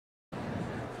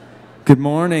Good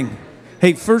morning.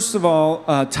 Hey, first of all,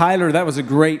 Tyler, that was a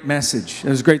great message. It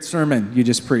was a great sermon you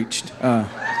just preached.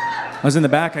 I was in the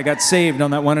back. I got saved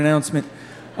on that one announcement.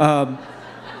 I'm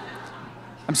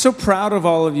so proud of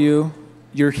all of you.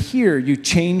 You're here. You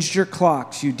changed your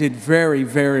clocks. You did very,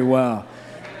 very well.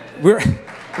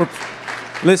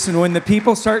 Listen, when the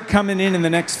people start coming in the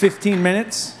next 15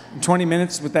 minutes, 20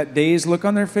 minutes with that dazed look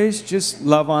on their face, just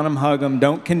love on them, hug them,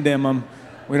 don't condemn them.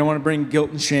 We don't want to bring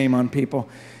guilt and shame on people.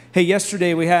 Hey,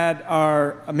 yesterday we had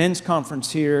our men's conference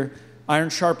here, Iron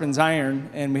Sharpens Iron,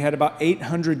 and we had about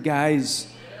 800 guys,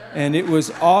 and it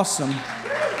was awesome.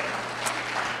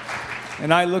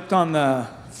 And I looked on the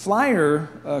flyer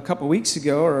a couple weeks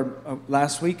ago, or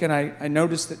last week, and I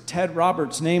noticed that Ted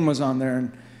Roberts' name was on there.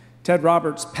 And Ted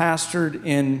Roberts pastored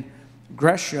in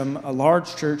Gresham, a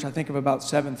large church, I think of about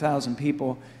 7,000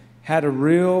 people, had a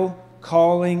real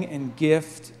calling and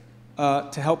gift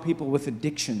to help people with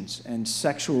addictions and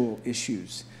sexual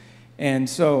issues. And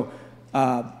so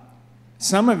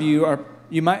some of you are,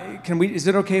 is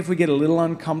it okay if we get a little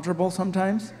uncomfortable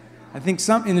sometimes? I think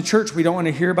some in the church, we don't want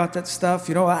to hear about that stuff.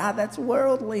 You know, that's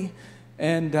worldly.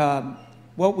 And,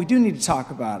 well, we do need to talk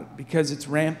about it because it's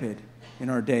rampant in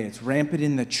our day. It's rampant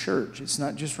in the church. It's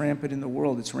not just rampant in the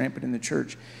world. It's rampant in the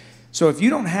church. So if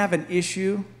you don't have an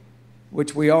issue,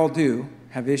 which we all do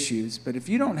have issues, but if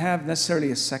you don't have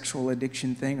necessarily a sexual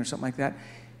addiction thing or something like that,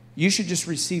 you should just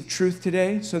receive truth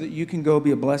today so that you can go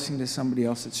be a blessing to somebody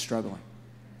else that's struggling.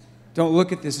 Don't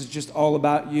look at this as just all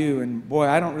about you and, boy,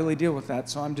 I don't really deal with that,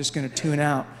 so I'm just going to tune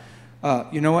out.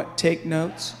 You know what? Take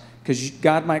notes, because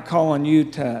God might call on you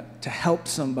to help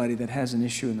somebody that has an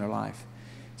issue in their life.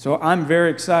 So I'm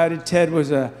very excited. Ted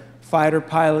was a fighter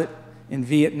pilot in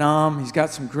Vietnam. He's got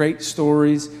some great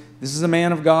stories. This is a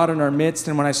man of God in our midst,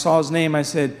 and when I saw his name, I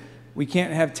said, we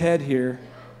can't have Ted here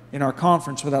in our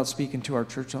conference without speaking to our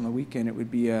church on the weekend. It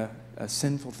would be a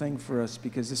sinful thing for us,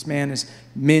 because this man has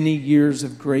many years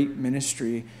of great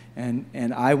ministry,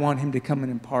 and I want him to come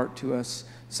and impart to us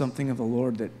something of the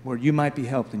Lord that where you might be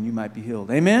helped and you might be healed.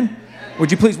 Amen?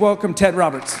 Would you please welcome Ted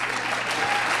Roberts?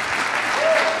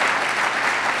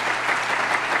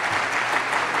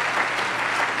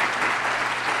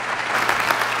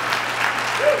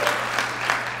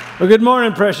 Well, good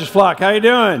morning, precious flock. How you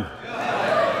doing?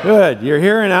 Good. You're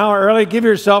here an hour early. Give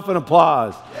yourself an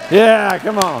applause. Yeah,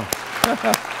 come on.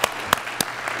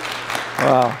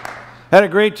 Wow. Had a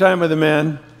great time with the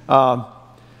men.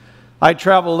 I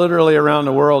travel literally around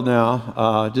the world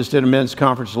now. Just did a men's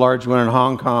conference, large one in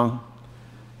Hong Kong.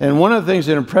 And one of the things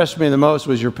that impressed me the most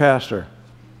was your pastor.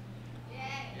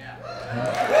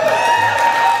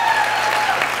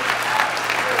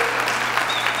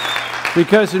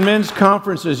 Because in men's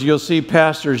conferences, you'll see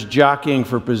pastors jockeying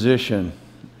for position.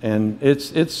 And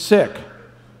it's sick.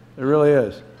 It really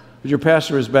is. But your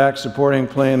pastor was back supporting,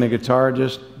 playing the guitar,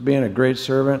 just being a great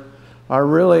servant. I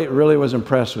really was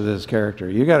impressed with his character.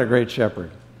 You got a great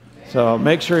shepherd. So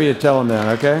make sure you tell him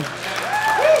that, okay?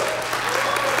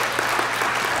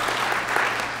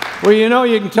 Well, you know,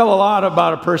 you can tell a lot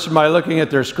about a person by looking at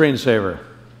their screensaver.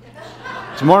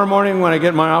 Tomorrow morning when I get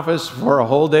in my office for a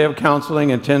whole day of counseling,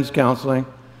 intense counseling,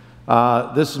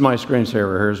 this is my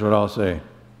screensaver. Here's what I'll say.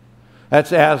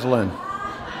 That's Aslan.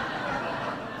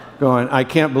 Going, I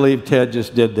can't believe Ted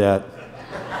just did that.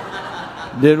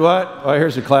 Did what? Well,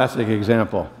 here's a classic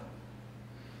example.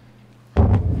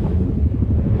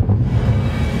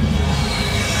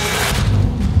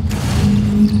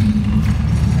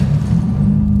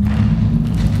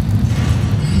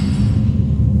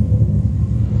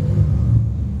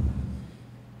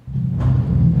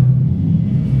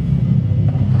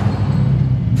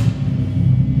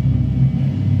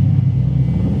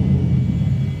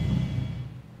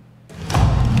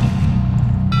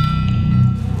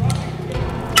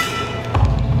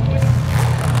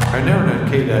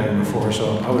 Before,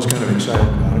 so I was kind of excited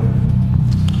about it.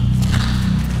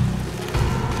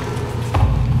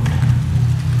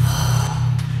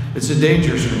 It's a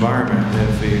dangerous environment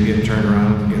if you get turned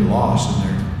around and get lost in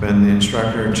there. Ben, the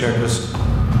instructor, checked us.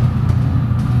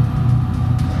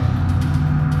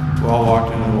 We all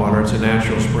walked into the water. It's a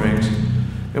natural springs.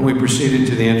 And we proceeded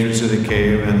to the entrance of the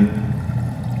cave,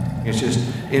 and it's just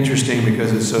interesting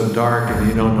because it's so dark and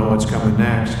you don't know what's coming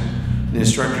next. The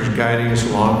instructor's guiding us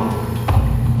along.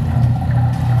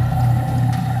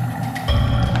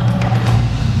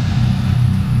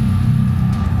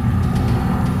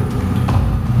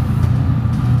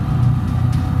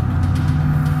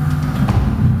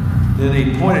 Then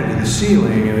he pointed to the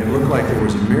ceiling, and it looked like there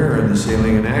was a mirror in the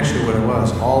ceiling, and actually what it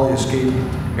was, all the escape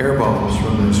air bubbles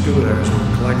from the scuba divers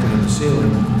were collected in the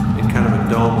ceiling in kind of a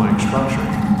dome-like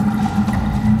structure.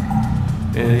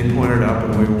 And he pointed up,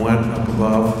 and we went up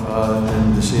above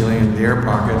in the ceiling in the air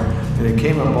pocket, and it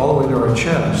came up all the way to our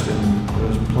chest, and there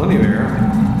was plenty of air.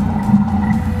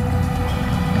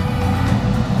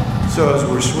 So as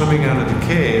we're swimming out of the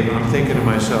cave, I'm thinking to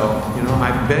myself, you know, I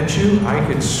bet you I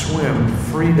could swim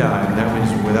free dive, that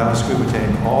means without a scuba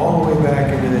tank, all the way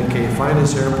back into that cave, find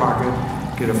this air pocket,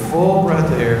 get a full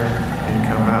breath of air, and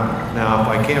come out. Now, if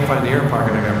I can't find the air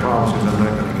pocket, I got problems because I'm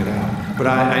not going to get out. But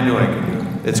I knew I could do it.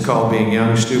 It's called being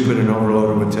young, stupid, and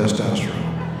overloaded with testosterone.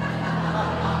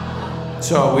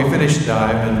 So we finished the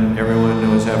dive, and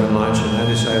everyone was having lunch, and I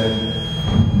decided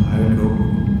I would go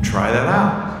try that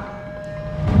out.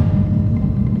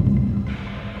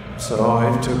 So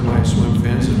I took my swim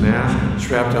fins and mask,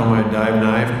 strapped on my dive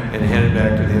knife, and headed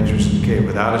back to the entrance of the cave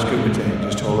without a scuba tank,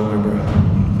 just holding my breath.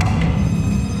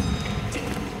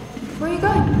 Where are you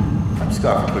going? I'm just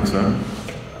going for a quick swim.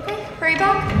 Okay, hurry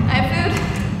back. I have food.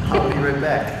 I'll be right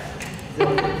back.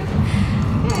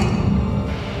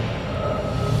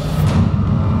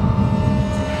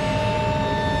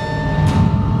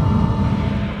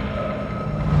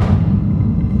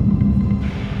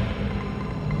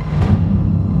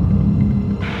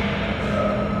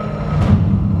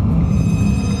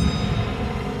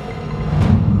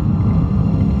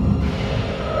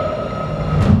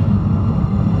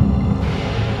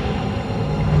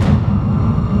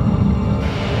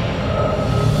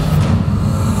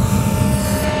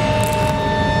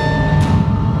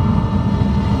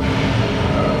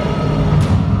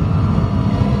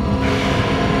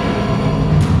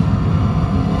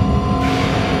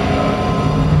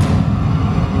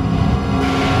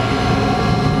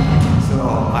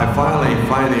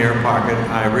 Find the air pocket.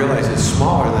 I realize it's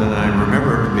smaller than I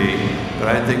remember it to be, but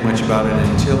I didn't think much about it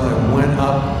until I went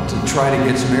up to try to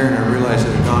get some air, and I realized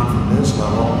it had gone from this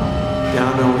level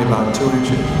down to only about 2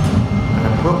 inches. And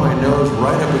I put my nose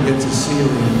right up against the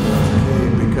ceiling of the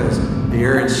cave because the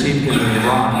air had seeped into the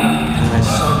rock, and I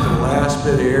sucked the last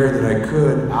bit of air that I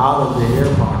could out of the air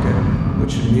pocket,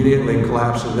 which immediately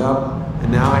collapsed it up,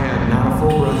 and now I had not a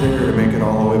full breath of air to make it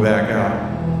all the way back out.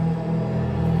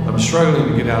 I'm struggling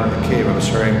to get out of the cave. I'm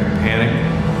starting to panic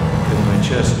because my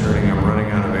chest is hurting. I'm running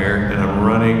out of air, and I'm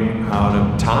running out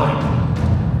of time.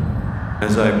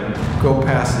 As I go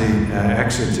past the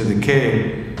exit to the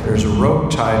cave, there's a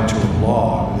rope tied to a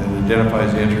log that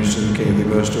identifies the entrance to the cave that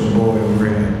goes to a buoy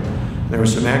overhead. There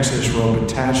was some excess rope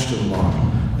attached to the log.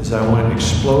 As I went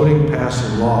exploding past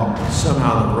the log,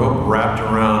 somehow the rope wrapped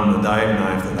around the dive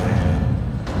knife that I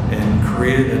had and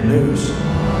created a noose.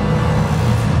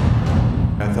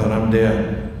 I thought I'm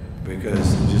dead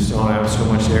because I just don't have so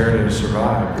much air to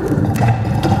survive.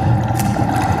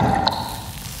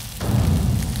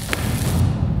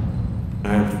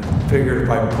 I figured if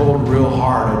I pulled real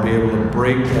hard, I'd be able to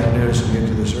break that noose and get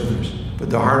to the surface. But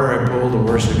the harder I pulled, the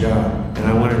worse it got. And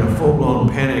I went into full-blown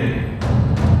panic.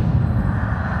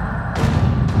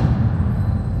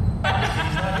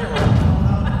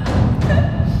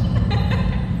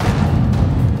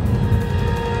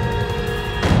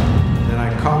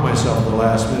 Myself at the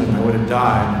last minute, I would have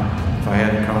died if I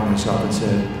hadn't caught myself and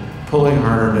said, pulling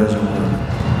harder doesn't work.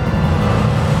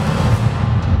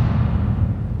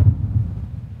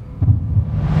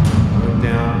 I went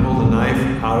down, pulled the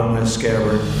knife out of my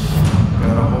scabbard,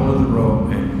 got a hold of the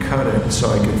rope and cut it so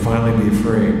I could finally be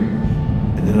free.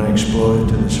 And then I exploded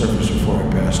to the surface before I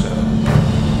passed out.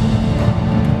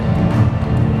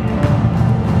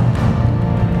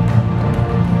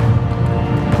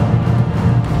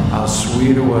 How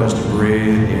sweet it was to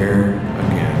breathe the air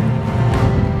again.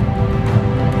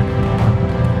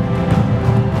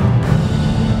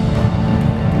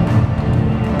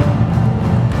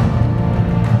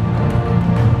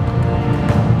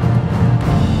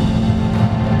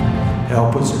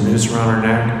 Hell puts a noose around our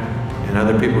neck, and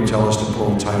other people tell us to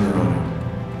pull tighter on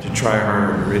it, to try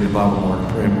harder, to read the Bible more,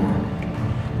 to pray more.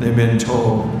 They've been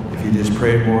told if you just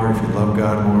prayed more, if you loved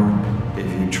God more, if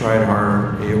you tried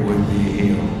harder, it would be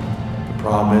healed. The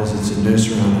problem is it's a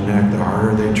noose around the neck. The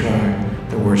harder they try,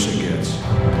 the worse it gets.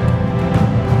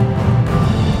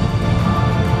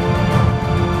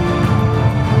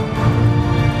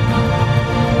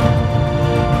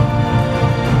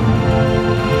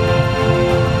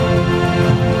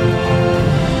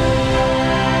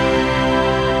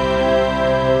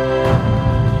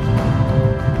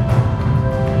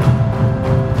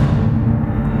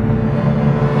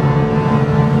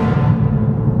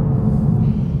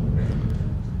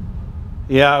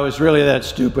 Yeah, I was really that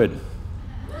stupid.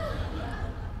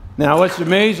 Now, what's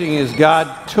amazing is God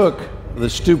took the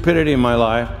stupidity in my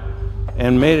life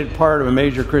and made it part of a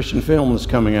major Christian film that's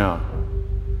coming out.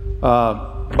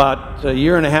 About a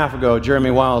year and a half ago, Jeremy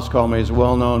Wiles called me. He's a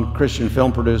well-known Christian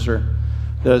film producer,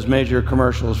 does major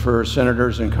commercials for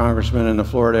senators and congressmen in the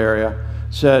Florida area.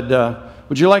 Said,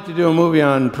 would you like to do a movie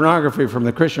on pornography from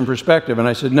the Christian perspective? And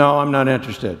I said, no, I'm not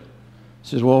interested. He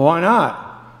says, well, why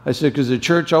not? I said, because the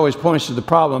church always points to the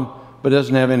problem, but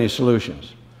doesn't have any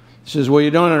solutions. He says, well,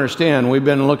 you don't understand. We've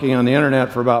been looking on the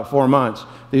internet for about 4 months.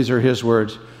 These are his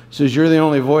words. He says, you're the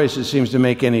only voice that seems to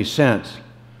make any sense.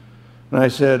 And I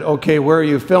said, okay, where are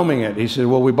you filming it? He said,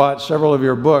 well, we bought several of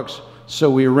your books, so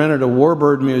we rented a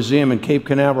Warbird Museum in Cape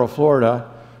Canaveral,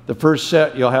 Florida. The first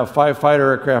set, you'll have 5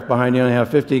 fighter aircraft behind you and have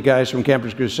 50 guys from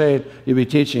Campus Crusade. You'll be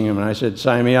teaching them. And I said,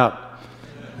 sign me up.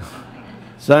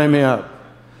 Sign me up.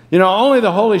 You know, only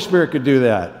the Holy Spirit could do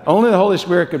that. Only the Holy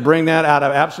Spirit could bring that out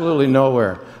of absolutely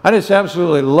nowhere. I just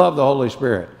absolutely love the Holy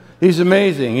Spirit. He's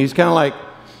amazing. He's kind of like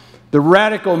the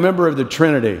radical member of the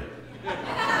Trinity.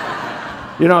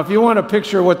 You know, if you want to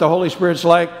picture what the Holy Spirit's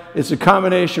like, it's a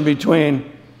combination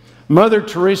between Mother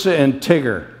Teresa and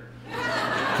Tigger.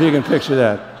 If you can picture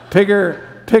that. Picture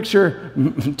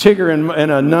Tigger in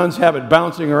a nun's habit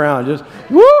bouncing around, just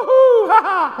woohoo, ha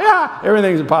ha, yeah,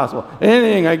 everything's impossible.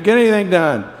 Anything, I get anything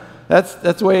done. That's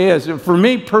the way he is. For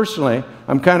me personally,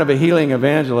 I'm kind of a healing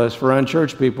evangelist for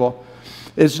unchurched people.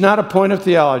 It's not a point of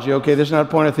theology, okay, this is not a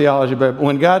point of theology, but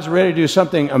when God's ready to do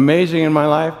something amazing in my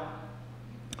life,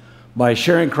 by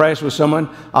sharing Christ with someone,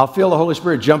 I'll feel the Holy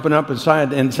Spirit jumping up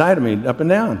inside of me, up and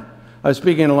down. I was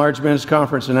speaking at a large men's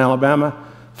conference in Alabama,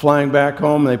 flying back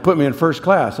home, and they put me in first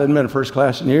class. I hadn't been in first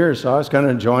class in years, so I was kind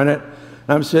of enjoying it. And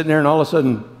I'm sitting there, and all of a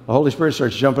sudden, the Holy Spirit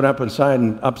starts jumping up inside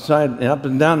and up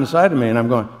and down inside of me, and I'm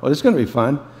going, well, this is going to be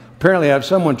fun. Apparently, I have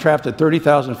someone trapped at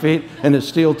 30,000 feet in a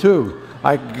steel tube.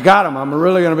 I got him. I'm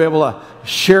really going to be able to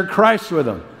share Christ with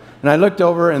him. And I looked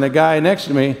over, and the guy next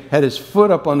to me had his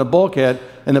foot up on the bulkhead,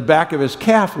 and the back of his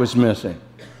calf was missing.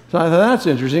 So I thought, that's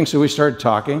interesting. So we started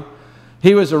talking.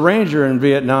 He was a ranger in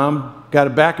Vietnam, got the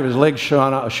back of his leg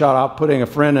shot off, putting a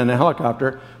friend in a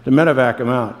helicopter to medevac him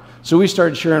out. So we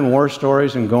started sharing war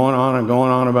stories and going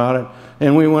on about it.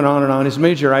 And we went on and on. He's a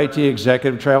major IT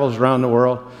executive, travels around the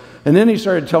world. And then he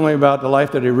started telling me about the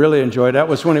life that he really enjoyed. That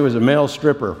was when he was a male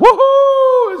stripper.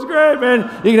 Woohoo! It was great, man.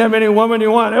 You can have any woman you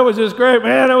want. It was just great,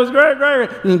 man. It was great, great.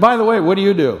 And by the way, what do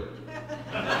you do?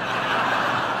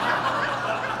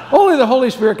 Only the Holy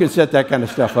Spirit can set that kind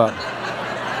of stuff up.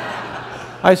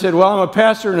 I said, well, I'm a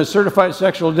pastor and a certified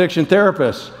sexual addiction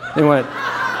therapist. He went,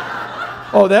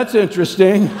 oh, that's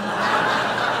interesting.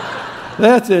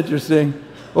 That's interesting.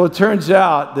 Well, it turns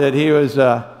out that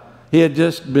he had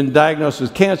just been diagnosed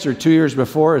with cancer 2 years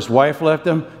before. His wife left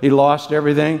him. He lost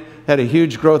everything, had a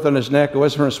huge growth on his neck. It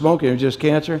wasn't from smoking, it was just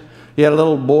cancer. He had a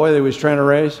little boy that he was trying to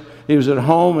raise. He was at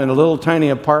home in a little tiny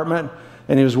apartment,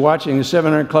 and he was watching the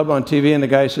 700 Club on TV, and the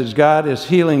guy says, God is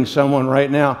healing someone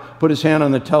right now. Put his hand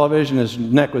on the television, his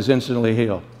neck was instantly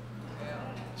healed.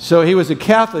 So he was a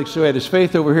Catholic, so he had his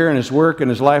faith over here and his work and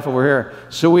his life over here.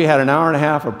 So we had an hour and a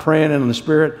half of praying in the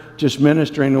Spirit, just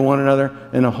ministering to one another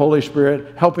in the Holy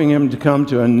Spirit, helping him to come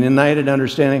to a united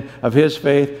understanding of his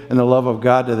faith and the love of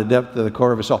God to the depth of the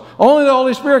core of his soul. Only the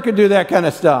Holy Spirit could do that kind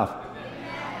of stuff.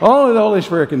 Only the Holy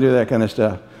Spirit can do that kind of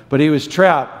stuff. But he was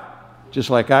trapped,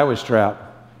 just like I was trapped,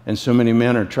 and so many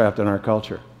men are trapped in our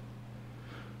culture.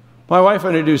 My wife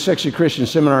and I do sexy Christian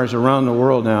seminars around the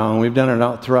world now, and we've done it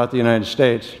out throughout the United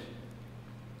States.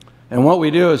 And what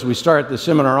we do is we start the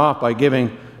seminar off by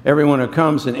giving everyone who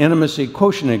comes an intimacy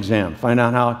quotient exam, find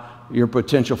out how your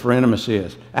potential for intimacy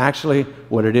is. Actually,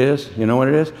 what it is, you know what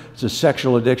it is? It's a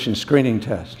sexual addiction screening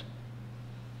test.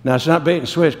 Now, it's not bait and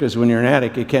switch, because when you're an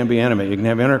addict, you can't be intimate. You can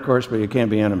have intercourse, but you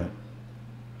can't be intimate.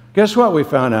 Guess what we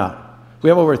found out? We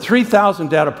have over 3,000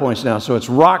 data points now, so it's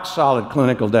rock solid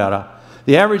clinical data.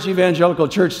 The average evangelical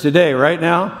church today, right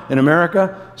now, in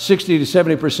America, 60 to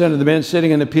 70% of the men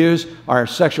sitting in the pews are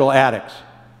sexual addicts.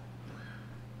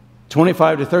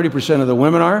 25 to 30% of the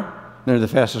women are. They're the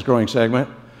fastest growing segment.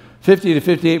 50 to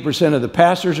 58% of the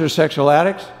pastors are sexual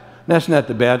addicts. And that's not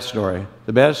the bad story.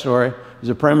 The bad story is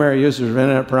the primary users of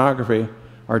internet pornography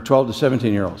are 12 to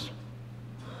 17-year-olds.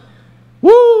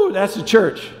 Woo! That's the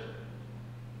church.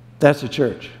 That's the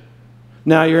church.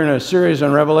 Now you're in a series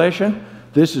on Revelation.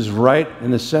 This is right in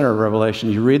the center of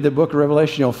Revelation. You read the book of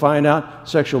Revelation, you'll find out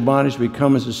sexual bondage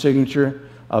becomes the signature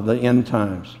of the end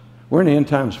times. We're in the end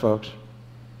times, folks.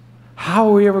 How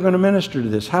are we ever going to minister to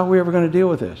this? How are we ever going to deal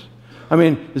with this? I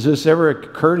mean, has this ever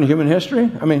occurred in human history?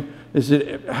 I mean,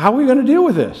 how are we going to deal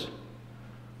with this?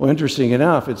 Well, interesting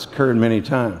enough, it's occurred many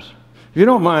times. If you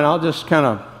don't mind, I'll just kind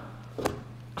of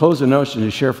close the notion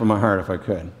to share from my heart if I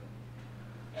could.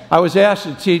 I was asked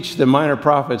to teach the minor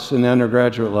prophets in the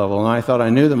undergraduate level, and I thought I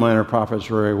knew the minor prophets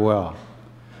very well.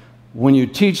 When you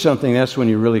teach something, that's when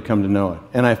you really come to know it.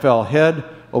 And I fell head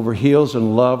over heels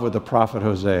in love with the prophet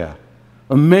Hosea.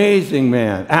 Amazing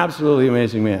man, absolutely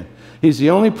amazing man. He's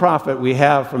the only prophet we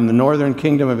have from the northern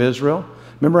kingdom of Israel.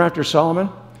 Remember after Solomon?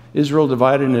 Israel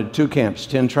divided into 2 camps,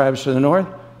 10 tribes to the north,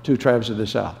 2 tribes to the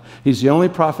south. He's the only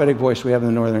prophetic voice we have in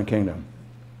the northern kingdom.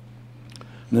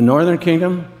 The northern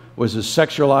kingdom was as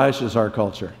sexualized as our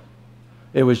culture.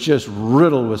 It was just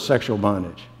riddled with sexual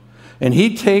bondage. And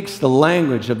he takes the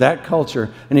language of that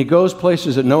culture and he goes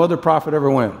places that no other prophet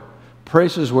ever went.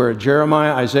 Places where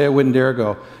Jeremiah, Isaiah wouldn't dare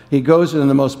go. He goes into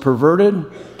the most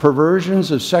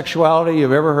perversions of sexuality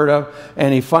you've ever heard of,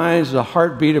 and he finds the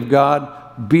heartbeat of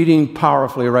God beating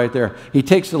powerfully right there. He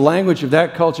takes the language of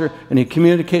that culture and he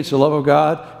communicates the love of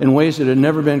God in ways that had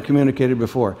never been communicated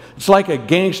before. It's like a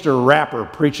gangster rapper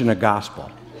preaching a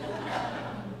gospel.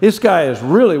 This guy is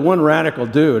really one radical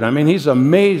dude. I mean, he's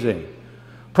amazing.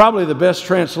 Probably the best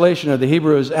translation of the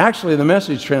Hebrew is actually the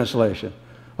Message translation.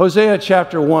 Hosea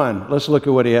chapter 1, let's look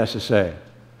at what he has to say.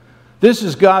 This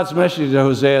is God's message to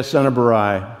Hosea, son of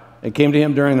Berai. It came to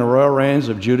him during the royal reigns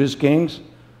of Judah's kings,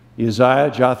 Uzziah,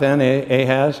 Jotham,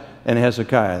 Ahaz, and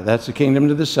Hezekiah. That's the kingdom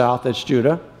to the south, that's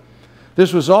Judah.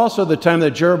 This was also the time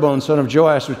that Jeroboam, son of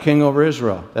Joash, was king over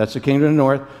Israel. That's the kingdom to the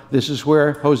north. This is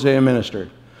where Hosea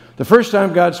ministered. The first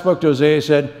time God spoke to Hosea, he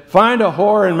said, find a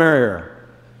whore and marry her.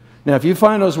 Now, if you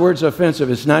find those words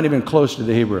offensive, it's not even close to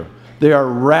the Hebrew. They are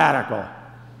radical.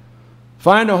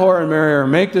 Find a whore and marry her.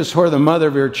 Make this whore the mother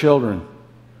of your children.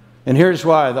 And here's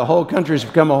why. The whole country's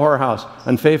become a whorehouse,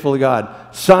 unfaithful to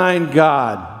God. Sign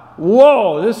God.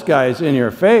 Whoa, this guy is in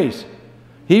your face.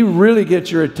 He really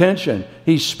gets your attention.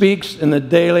 He speaks in the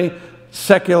daily,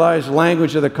 secularized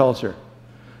language of the culture.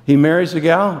 He marries a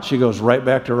gal. She goes right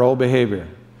back to her old behavior.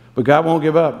 But God won't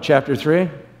give up. Chapter 3.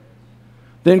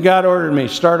 Then God ordered me,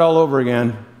 start all over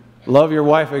again. Love your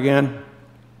wife again.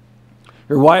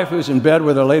 Your wife who's in bed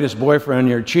with her latest boyfriend,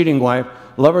 your cheating wife,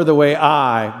 love her the way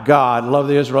I, God, love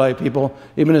the Israelite people,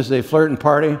 even as they flirt and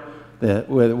party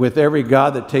with every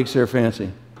god that takes their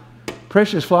fancy.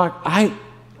 Precious flock, I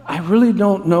really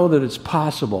don't know that it's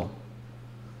possible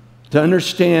to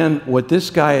understand what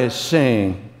this guy is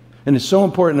saying, and it's so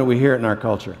important that we hear it in our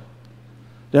culture,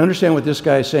 to understand what this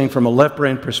guy is saying from a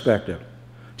left-brain perspective.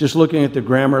 Just looking at the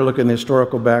grammar, looking at the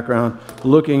historical background,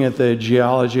 looking at the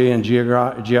geology and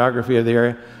geography of the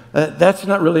area. That's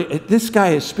not really, this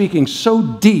guy is speaking so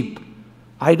deep,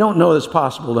 I don't know it's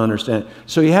possible to understand.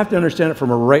 So you have to understand it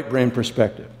from a right brain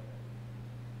perspective.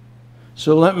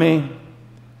 So let me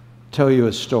tell you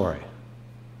a story.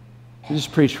 I'll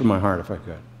just preach from my heart if I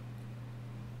could.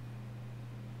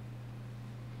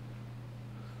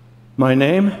 My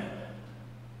name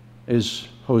is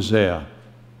Hosea.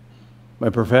 My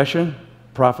profession,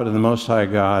 prophet of the Most High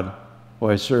God,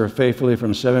 who I serve faithfully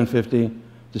from 750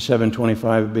 to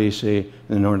 725 BC in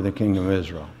the north of the kingdom of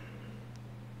Israel.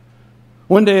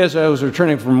 One day as I was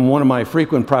returning from one of my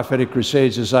frequent prophetic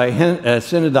crusades, as I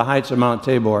ascended the heights of Mount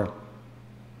Tabor,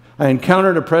 I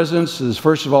encountered a presence that is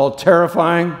first of all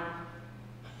terrifying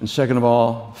and second of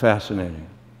all fascinating.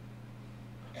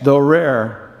 Though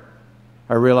rare,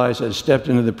 I realized I had stepped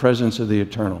into the presence of the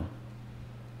eternal.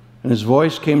 And his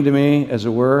voice came to me, as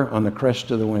it were, on the crest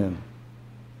of the wind.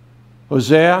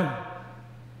 Hosea,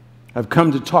 I've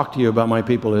come to talk to you about my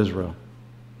people Israel.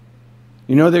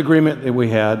 You know the agreement that we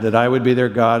had, that I would be their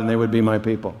God and they would be my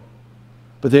people.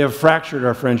 But they have fractured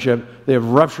our friendship. They have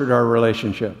ruptured our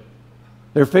relationship.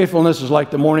 Their faithfulness is like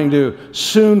the morning dew,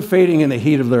 soon fading in the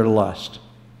heat of their lust.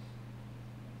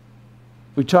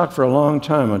 We talked for a long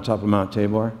time on top of Mount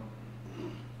Tabor.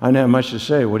 I didn't have much to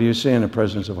say. What do you say in the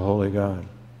presence of a holy God?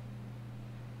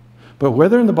 But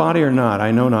whether in the body or not, I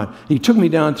know not, he took me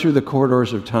down through the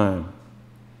corridors of time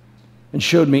and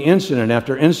showed me incident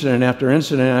after incident after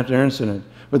incident after incident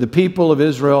where the people of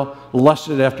Israel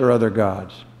lusted after other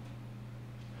gods.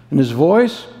 And his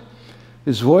voice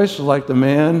was like the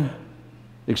man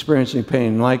experiencing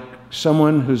pain, like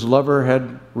someone whose lover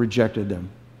had rejected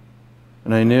them.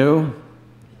 And I knew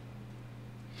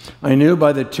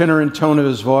by the tenor and tone of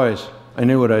his voice, I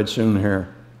knew what I'd soon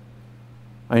hear.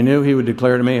 I knew he would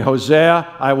declare to me,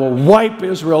 Hosea, I will wipe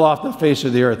Israel off the face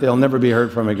of the earth. They'll never be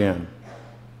heard from again.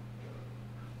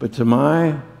 But to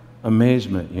my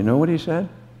amazement, you know what he said?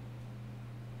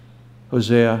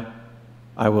 Hosea,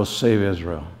 I will save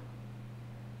Israel.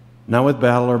 Not with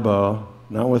battle or bow,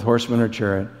 not with horsemen or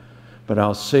chariot, but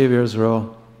I'll save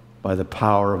Israel by the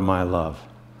power of my love.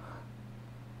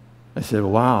 I said,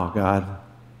 wow, God,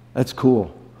 that's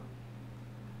cool.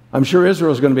 I'm sure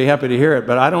Israel's going to be happy to hear it,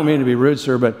 but I don't mean to be rude,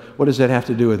 sir, but what does that have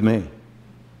to do with me?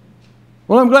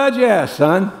 Well, I'm glad you asked,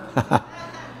 son.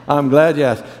 I'm glad you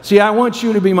asked. See, I want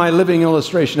you to be my living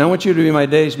illustration. I want you to be my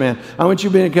days man. I want you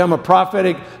to become a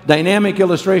prophetic, dynamic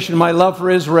illustration of my love for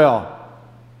Israel.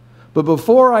 But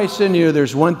before I send you,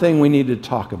 there's one thing we need to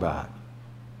talk about.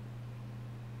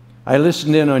 I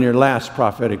listened in on your last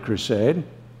prophetic crusade.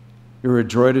 You were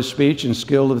adroit of speech and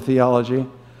skilled of theology.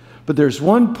 But there's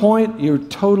one point you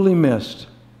totally missed.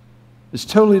 It's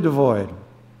totally devoid.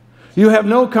 You have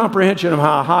no comprehension of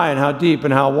how high and how deep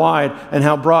and how wide and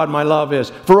how broad my love is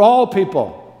for all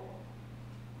people.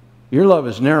 Your love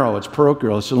is narrow, it's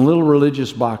parochial, it's in little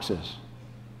religious boxes.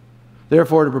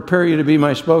 Therefore, to prepare you to be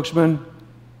my spokesman,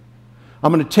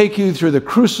 I'm going to take you through the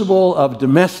crucible of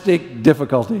domestic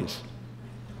difficulties.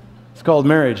 It's called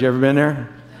marriage. You ever been there?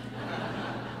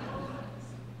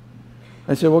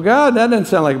 I said, well, God, that doesn't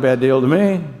sound like a bad deal to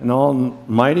me. An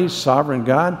almighty, sovereign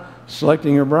God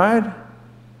selecting your bride.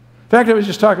 In fact, I was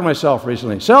just talking to myself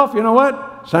recently. Self, you know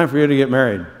what? It's time for you to get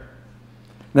married.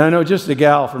 Now, I know just the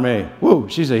gal for me. Woo,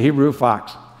 she's a Hebrew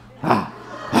fox.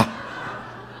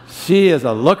 She is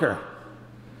a looker.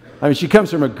 I mean, she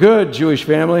comes from a good Jewish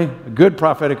family, a good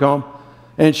prophetic home,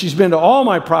 and she's been to all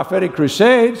my prophetic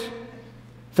crusades.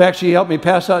 In fact, she helped me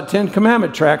pass out 10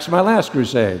 Commandment tracts in my last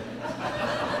crusade.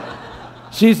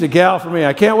 She's the gal for me.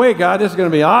 I can't wait, God. This is going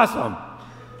to be awesome.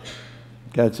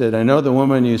 God said, I know the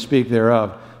woman you speak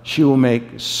thereof. She will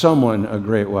make someone a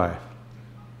great wife.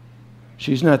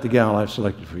 She's not the gal I've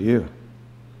selected for you.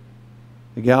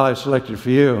 The gal I've selected for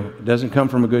you doesn't come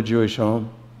from a good Jewish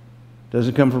home,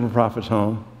 doesn't come from a prophet's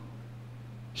home.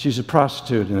 She's a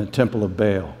prostitute in the temple of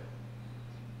Baal.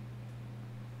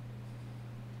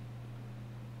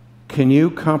 Can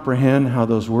you comprehend how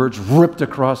those words ripped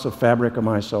across the fabric of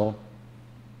my soul?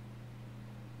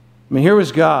 I mean, here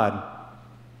was God,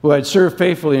 who I'd served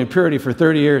faithfully in purity for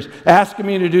 30 years, asking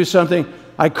me to do something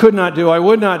I could not do, I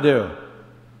would not do.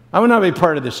 I would not be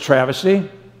part of this travesty.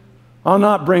 I'll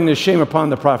not bring this shame upon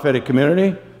the prophetic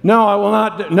community. No, I will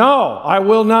not. No, I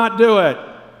will not do it.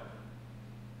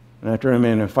 And after I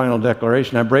made a final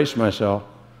declaration, I braced myself.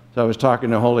 So I was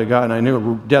talking to Holy God, and I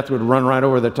knew death would run right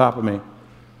over the top of me.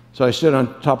 So I stood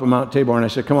on top of Mount Tabor, and I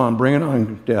said, come on, bring it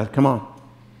on, death, come on.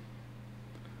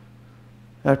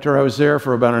 After I was there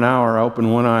for about an hour, I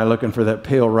opened one eye looking for that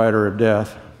pale rider of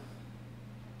death.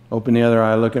 Opened the other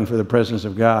eye looking for the presence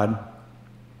of God.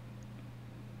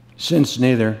 Sensed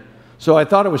neither. So I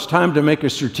thought it was time to make a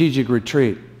strategic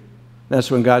retreat.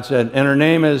 That's when God said, and her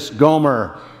name is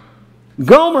Gomer.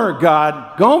 Gomer,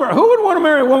 God. Gomer. Who would want to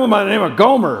marry a woman by the name of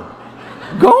Gomer?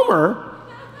 Gomer?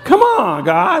 Come on,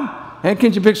 God. And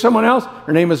can't you pick someone else?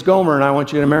 Her name is Gomer, and I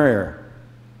want you to marry her.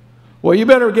 Well, you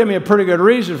better give me a pretty good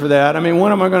reason for that. I mean,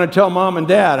 when am I going to tell mom and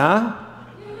dad, huh?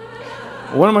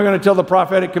 When am I going to tell the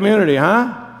prophetic community,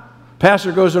 huh?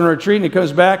 Pastor goes on a retreat and he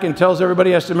comes back and tells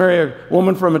everybody he has to marry a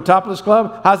woman from a topless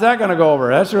club. How's that going to go over?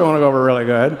 That's going to go over really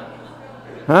good.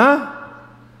 Huh?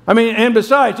 I mean, and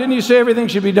besides, didn't you say everything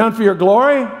should be done for your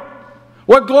glory?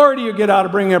 What glory do you get out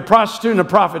of bringing a prostitute and a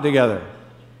prophet together?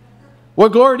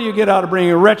 What glory do you get out of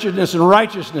bringing wretchedness and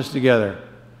righteousness together?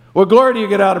 What glory do you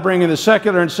get out of bringing the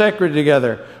secular and sacred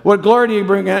together? What glory do you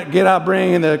get out of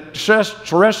bringing the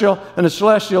terrestrial and the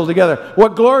celestial together?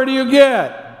 What glory do you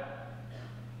get?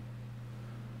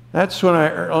 That's when I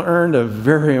earned a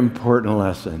very important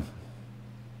lesson.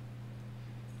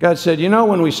 God said, you know,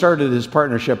 when we started this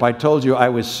partnership, I told you I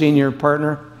was senior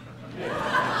partner.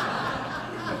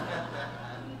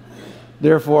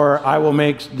 Therefore, I will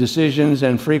make decisions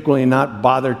and frequently not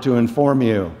bother to inform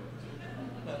you.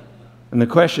 And the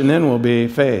question then will be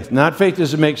faith. Not faith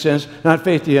does it make sense, not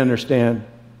faith do you understand,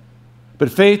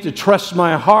 but faith to trust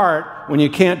my heart when you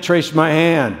can't trace my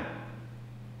hand.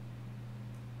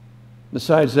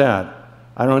 Besides that,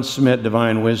 I don't submit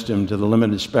divine wisdom to the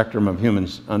limited spectrum of human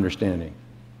understanding.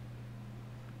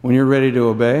 When you're ready to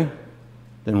obey,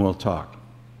 then we'll talk.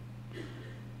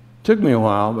 Took me a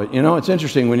while, but you know, it's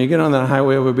interesting. When you get on that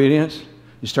highway of obedience,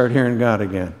 you start hearing God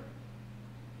again.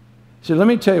 So let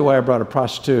me tell you why I brought a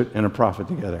prostitute and a prophet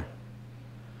together.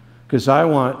 Because I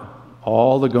want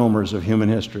all the Gomers of human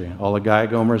history, all the guy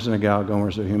Gomers and the gal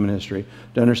Gomers of human history,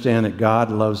 to understand that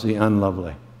God loves the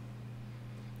unlovely.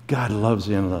 God loves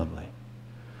the unlovely.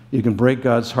 You can break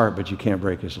God's heart, but you can't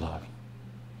break His love.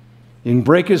 You can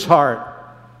break His heart,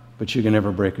 but you can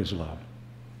never break His love.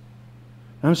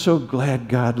 I'm so glad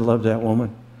God loved that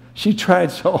woman. She tried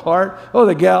so hard. Oh,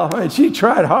 the gal, man, she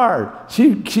tried hard.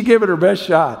 She gave it her best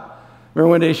shot. Remember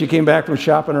one day she came back from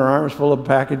shopping, her arms full of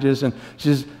packages, and she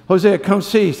says, Hosea, come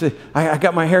see. Said, I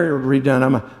got my hair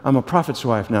redone. I'm a prophet's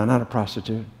wife now, not a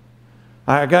prostitute.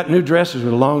 I got new dresses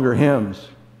with longer hems.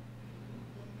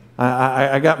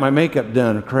 I got my makeup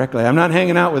done correctly. I'm not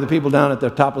hanging out with the people down at the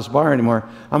topless bar anymore.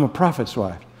 I'm a prophet's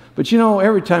wife. But you know,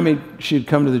 every time she'd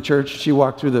come to the church, she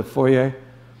walked through the foyer,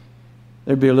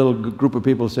 there'd be a little group of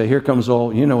people say, here comes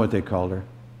old, you know what they called her.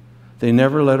 They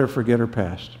never let her forget her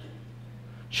past.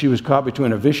 She was caught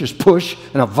between a vicious push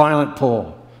and a violent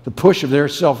pull. The push of their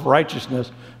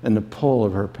self-righteousness and the pull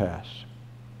of her past.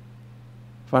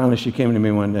 Finally, she came to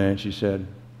me one day and she said,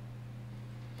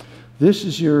 this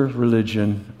is your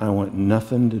religion. I want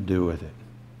nothing to do with it.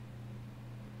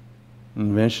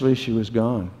 And eventually she was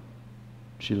gone.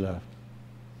 She left.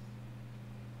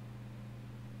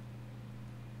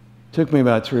 It took me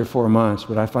about 3 or 4 months,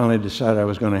 but I finally decided I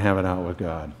was going to have it out with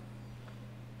God.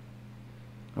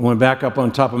 I went back up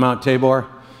on top of Mount Tabor,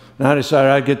 and I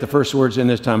decided I'd get the first words in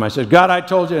this time. I said, God, I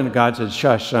told you. And God said,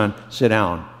 shush, son, sit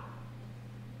down.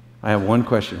 I have one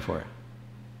question for you.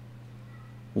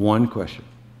 One question.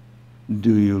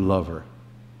 Do you love her?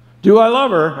 Do I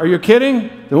love her? Are you kidding?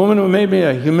 The woman who made me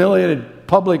a humiliated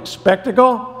public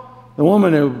spectacle? The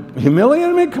woman who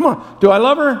humiliated me? Come on. Do I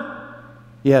love her?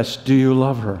 Yes. Do you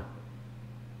love her?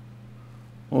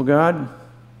 Well, God,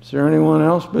 is there anyone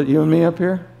else but you and me up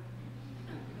here?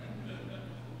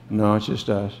 No, it's just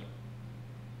us.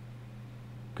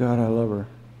 God, I love her.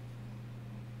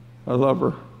 I love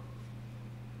her.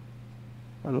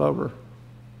 I love her.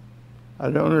 I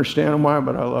don't understand why,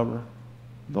 but I love her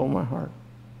with all my heart.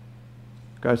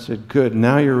 God said, good,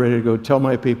 now you're ready to go tell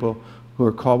my people who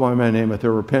are called by my name, if they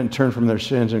repent and turn from their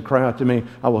sins and cry out to me,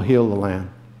 I will heal the land.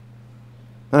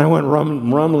 And I went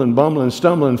rumbling, bumbling,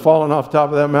 stumbling, falling off the top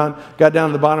of that mountain, got down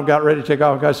to the bottom, got ready to take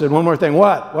off. God said, one more thing.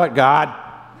 What? What, God?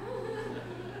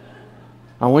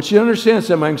 I want you to understand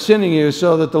something. I'm sending you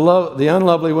so that the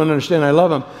unlovely would understand I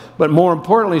love them, but more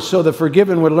importantly, so the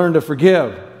forgiven would learn to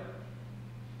forgive.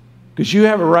 Because you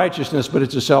have a righteousness, but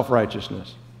it's a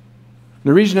self-righteousness.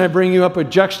 The reason I bring you up a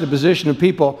juxtaposition of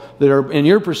people that are, in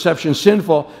your perception,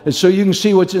 sinful is so you can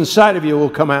see what's inside of you will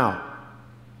come out.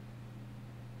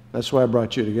 That's why I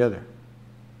brought you together.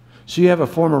 So you have a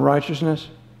form of righteousness,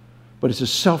 but it's a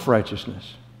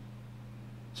self-righteousness.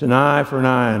 It's an eye for an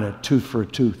eye and a tooth for a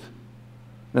tooth.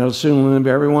 And it'll soon leave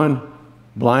everyone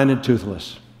blind and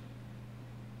toothless.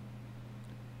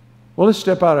 Well, let's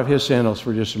step out of his sandals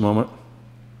for just a moment.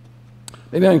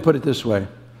 Maybe I can put it this way.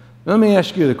 Let me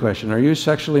ask you the question. Are you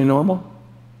sexually normal?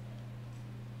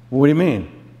 What do you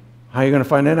mean? How are you going to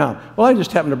find that out? Well, I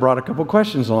just happened to brought a couple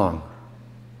questions along.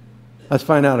 Let's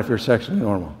find out if you're sexually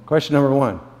normal. Question number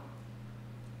 1.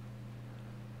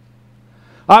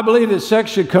 I believe that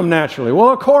sex should come naturally. Well,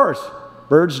 of course.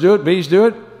 Birds do it. Bees do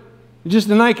it. It's just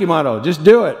the Nike motto. Just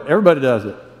do it. Everybody does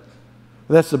it.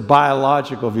 That's the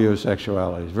biological view of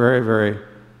sexuality. It's a very, very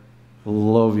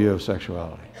low view of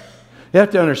sexuality. You have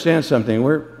to understand something.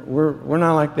 We're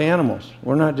not like the animals.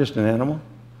 We're not just an animal.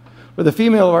 But the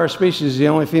female of our species is the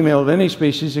only female of any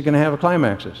species that can have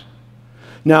climaxes.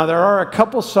 Now, there are a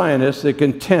couple scientists that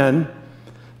contend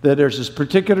that there's this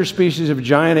particular species of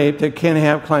giant ape that can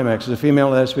have climaxes. The female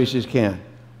of that species can.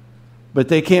 But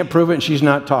they can't prove it, and she's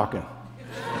not talking.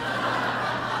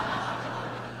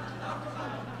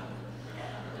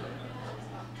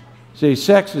 See,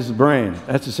 sex is the brain.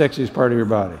 That's the sexiest part of your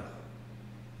body.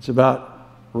 It's about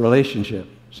relationship.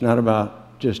 It's not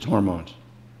about just hormones.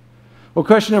 Well,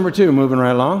 question number 2, moving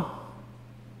right along.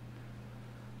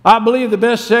 I believe the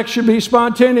best sex should be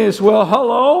spontaneous. Well,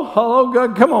 hello,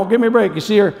 God, come on, give me a break. You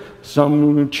see her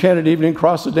some enchanted evening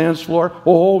across the dance floor.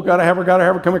 Oh, gotta have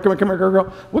her, come here, girl.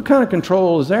 What kind of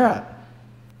control is that?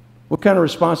 What kind of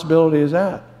responsibility is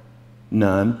that?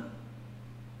 None.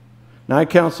 Now, I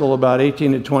counsel about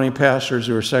 18 to 20 pastors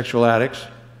who are sexual addicts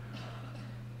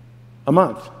a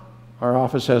month. Our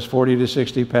office has 40 to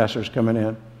 60 pastors coming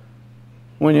in.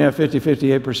 When you have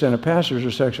 58% of pastors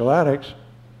are sexual addicts,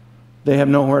 they have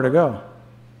nowhere to go.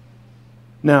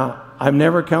 Now, I've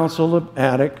never counseled an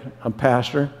addict, a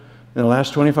pastor, in the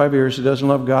last 25 years who doesn't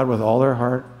love God with all their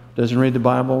heart, doesn't read the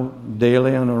Bible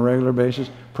daily on a regular basis,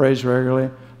 prays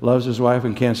regularly, loves his wife,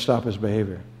 and can't stop his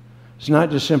behavior. It's not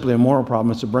just simply a moral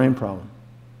problem, it's a brain problem.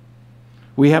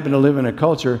 We happen to live in a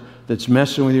culture that's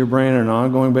messing with your brain on an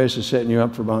ongoing basis, setting you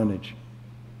up for bondage.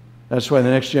 That's why the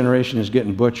next generation is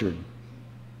getting butchered.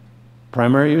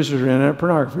 Primary users of internet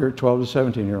pornography are 12 to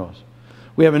 17-year-olds.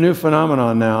 We have a new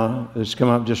phenomenon now that's come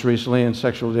up just recently in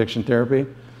sexual addiction therapy.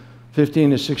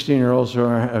 15 to 16-year-olds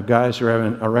are guys who are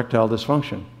having erectile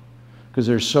dysfunction because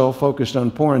they're so focused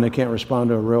on porn they can't respond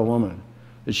to a real woman.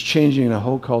 It's changing the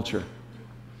whole culture.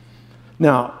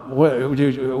 Now,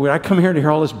 would I come here to hear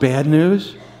all this bad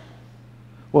news?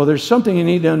 Well, there's something you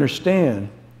need to understand.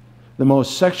 The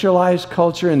most sexualized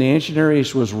culture in the ancient Near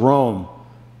East was Rome.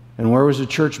 And where was the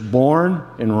church born?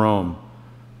 In Rome.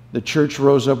 The church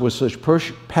rose up with such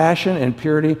passion and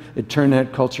purity, it turned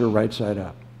that culture right side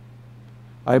up.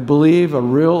 I believe a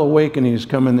real awakening has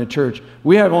come in the church.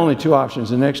 We have only two options.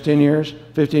 The next 10 years,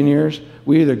 15 years,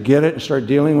 we either get it and start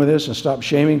dealing with this and stop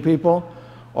shaming people,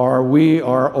 or we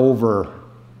are over.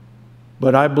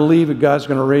 But I believe that God's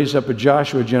going to raise up a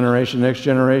Joshua generation, next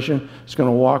generation. It's going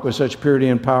to walk with such purity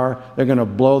and power. They're going to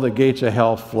blow the gates of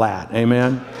hell flat.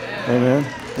 Amen? Amen?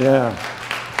 Yeah.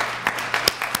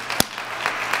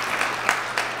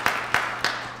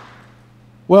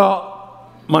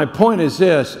 Well, my point is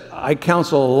this. I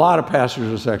counsel a lot of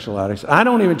pastors with sexual addicts. I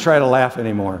don't even try to laugh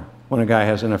anymore when a guy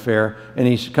has an affair and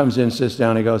he comes in, sits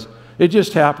down, he goes, "It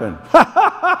just happened."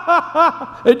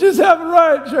 It just happened,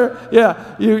 right? Sure.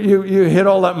 Yeah, you hid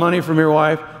all that money from your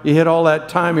wife. You hid all that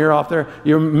time you're off there.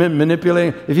 You're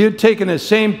manipulating. If you'd taken the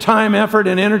same time, effort,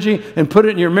 and energy and put it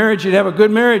in your marriage, you'd have a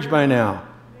good marriage by now.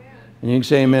 And you can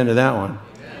say amen to that one.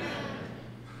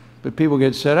 But people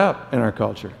get set up in our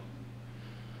culture.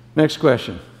 Next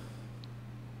question.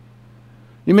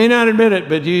 You may not admit it,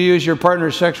 but do you use your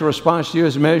partner's sexual response to you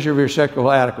as a measure of your sexual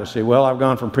adequacy? Well, I've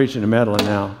gone from preaching to meddling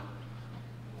now.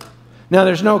 Now,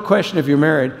 there's no question if you're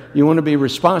married, you want to be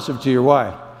responsive to your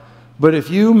wife. But if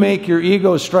you make your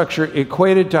ego structure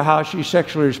equated to how she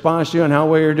sexually responds to you and how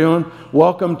well you're doing,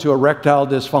 welcome to erectile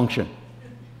dysfunction.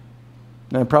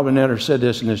 Now, I probably never said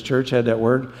this in this church, had that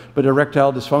word, but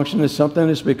erectile dysfunction is something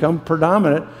that's become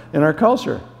predominant in our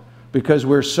culture because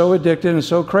we're so addicted and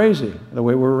so crazy the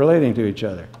way we're relating to each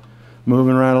other.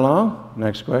 Moving right along,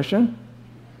 next question.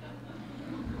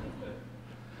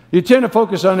 You tend to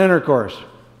focus on intercourse.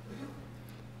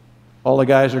 All the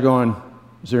guys are going,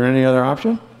 is there any other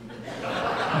option?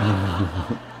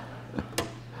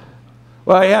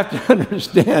 Well, you have to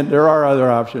understand there are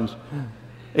other options.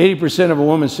 80% of a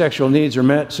woman's sexual needs are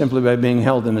met simply by being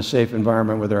held in a safe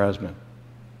environment with her husband.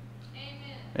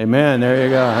 Amen. There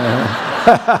you go.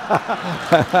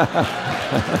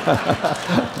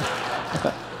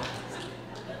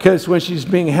 Because when she's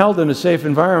being held in a safe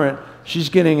environment, she's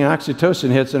getting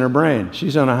oxytocin hits in her brain.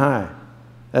 She's on a high.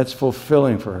 That's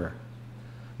fulfilling for her.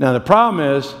 Now, the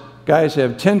problem is guys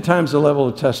have 10 times the level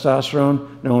of testosterone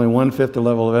and only 1/5 the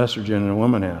level of estrogen a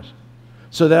woman has.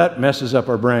 So that messes up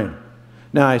our brain.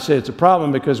 Now, I say it's a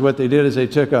problem because what they did is they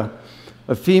took a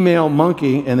female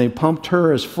monkey and they pumped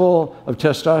her as full of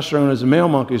testosterone as the male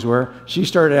monkeys were. She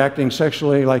started acting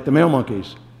sexually like the male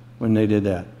monkeys when they did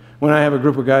that. When I have a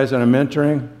group of guys that I'm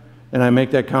mentoring and I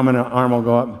make that comment, an arm will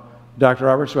go up. Dr.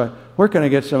 Roberts, where can I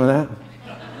get some of that?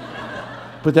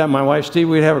 Put that in my wife's tea,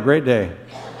 we'd have a great day.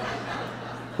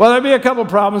 Well, there'd be a couple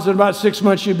problems. In about 6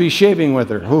 months, you'd be shaving with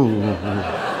her. Ooh,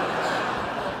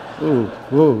 ooh,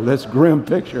 ooh, that's a grim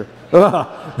picture.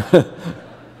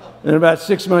 In about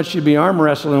 6 months, she'd be arm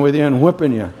wrestling with you and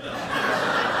whipping you.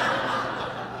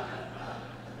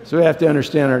 So we have to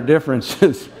understand our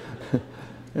differences.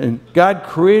 And God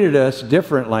created us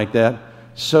different like that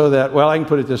so that, well, I can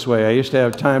put it this way. I used to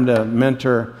have time to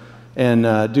mentor and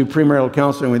do premarital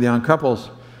counseling with young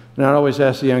couples. And I'd always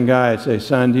ask the young guy, I'd say,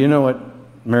 "Son, do you know what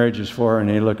marriage is for?" And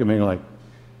he'd look at me like,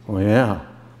 "Oh, yeah,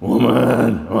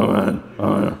 woman, woman,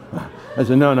 woman." I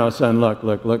said, "No, son, look,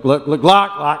 look.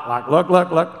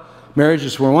 Marriage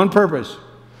is for one purpose.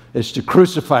 It's to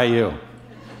crucify you."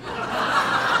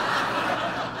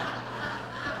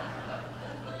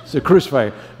 It's to crucify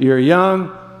you. You're a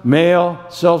young, male,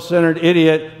 self-centered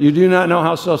idiot. You do not know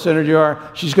how self-centered you are.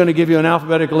 She's going to give you an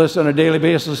alphabetical list on a daily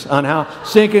basis on how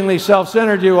sinkingly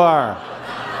self-centered you are.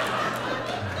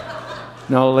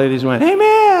 And all the ladies went,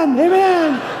 "Amen,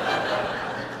 amen."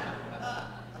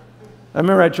 I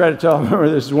remember I tried to tell him,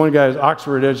 this is one guy, an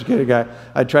Oxford educated guy.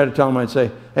 I'd try to tell him, I'd say,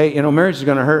 "Hey, you know, marriage is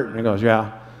going to hurt." And he goes,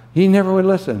 "Yeah." He never would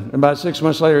listen. And about 6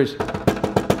 months later, he's,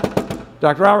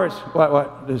 "Dr. Roberts,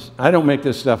 what? I don't make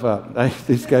this stuff up.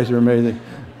 These guys are amazing."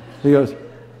 He goes,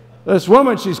 "This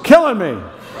woman, she's killing me."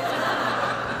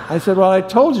 I said, "Well, I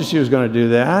told you she was going to do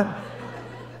that."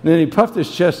 And then he puffed his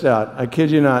chest out. I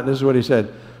kid you not, this is what he said.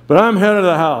 "But I'm head of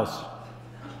the house."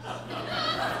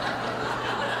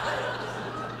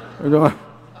 We're going,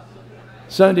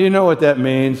 "Son, do you know what that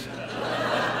means?"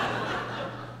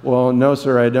 "Well, no,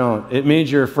 sir, I don't." "It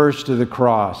means you're first to the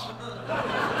cross.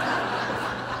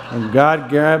 When God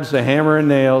grabs the hammer and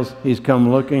nails, He's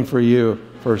come looking for you,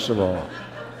 first of all."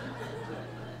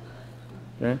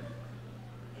 Okay?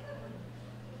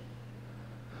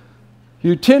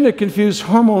 You tend to confuse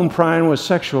hormone prime with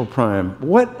sexual prime.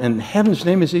 What in heaven's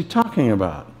name is he talking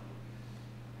about?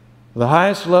 The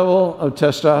highest level of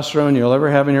testosterone you'll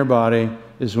ever have in your body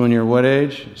is when you're what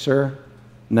age, sir?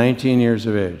 19 years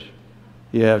of age.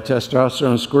 You have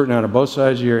testosterone squirting out of both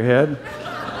sides of your head.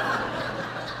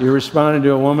 You're responding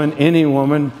to a woman, any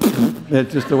woman.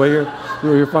 That's just the way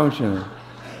you're functioning.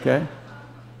 Okay?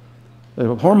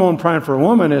 The hormone prime for a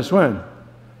woman is when?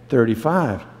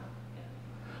 35.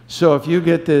 So if you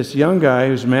get this young guy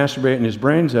who's masturbating his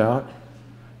brains out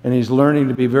and he's learning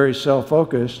to be very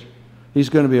self-focused, he's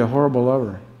going to be a horrible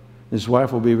lover. His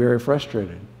wife will be very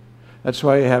frustrated. That's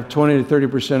why you have 20 to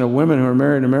 30% of women who are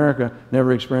married in America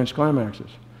never experience climaxes,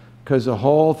 because the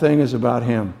whole thing is about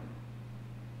him.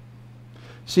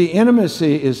 See,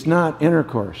 intimacy is not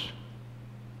intercourse.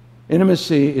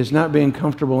 Intimacy is not being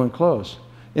comfortable and close.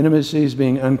 Intimacy is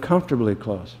being uncomfortably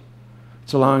close.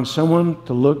 It's allowing someone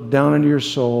to look down into your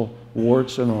soul,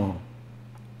 warts and all.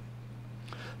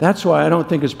 That's why I don't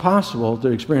think it's possible to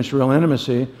experience real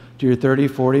intimacy to your 30,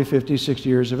 40, 50, 60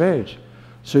 years of age,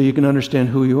 so you can understand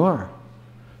who you are.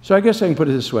 So I guess I can put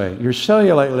it this way. Your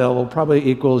cellulite level probably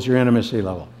equals your intimacy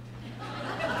level.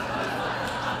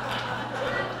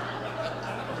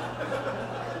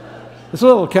 It's a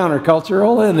little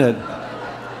countercultural, isn't it?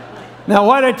 Now,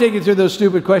 why did I take you through those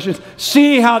stupid questions?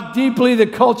 See how deeply the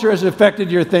culture has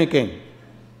affected your thinking.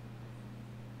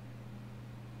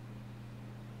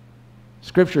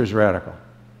 Scripture is radical.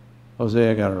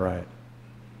 Hosea got it right.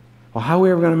 Well, how are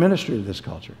we ever going to minister to this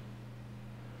culture?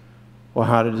 Well,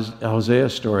 how did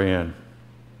Hosea's story end?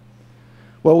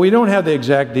 Well, we don't have the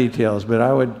exact details, but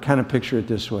I would kind of picture it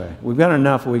this way. We've got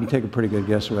enough where we can take a pretty good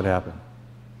guess of what happened.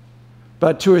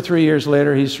 About 2 or 3 years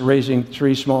later, he's raising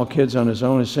 3 small kids on his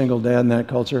own, a single dad in that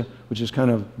culture, which is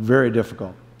kind of very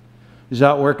difficult. He's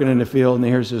out working in the field, and he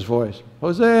hears his voice.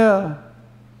 Hosea!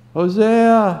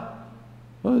 Hosea!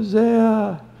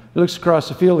 Hosea! He looks across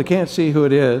the field. He can't see who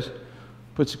it is.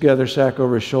 Puts a gather sack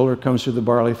over his shoulder, comes through the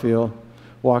barley field,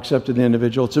 walks up to the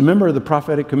individual. It's a member of the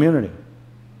prophetic community.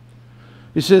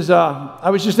 He says, I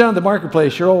was just down at the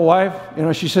marketplace. Your old wife,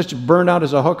 she's such a burned out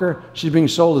as a hooker. She's being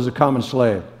sold as a common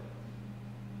slave.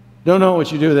 Don't know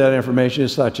what you do with that information.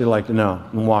 Just thought you'd like to know.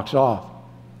 And walks off.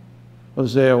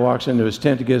 Hosea walks into his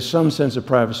tent to get some sense of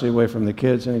privacy away from the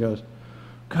kids. And he goes,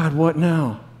 God, what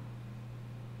now?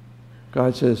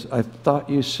 God says, I thought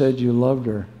you said you loved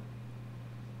her.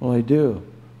 Well, I do.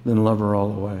 Then love her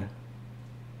all the way.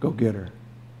 Go get her.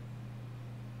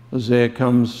 Hosea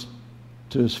comes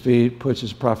to his feet, puts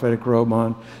his prophetic robe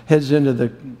on, heads into the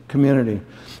community.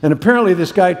 And apparently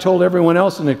this guy told everyone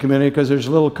else in the community, because there's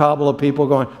a little cobble of people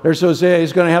going, there's Hosea,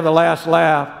 he's going to have the last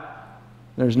laugh.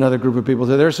 There's another group of people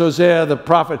there. There's Hosea, the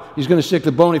prophet. He's going to stick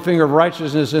the bony finger of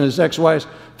righteousness in his ex-wife's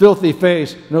filthy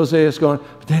face. And Hosea's going,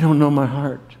 but they don't know my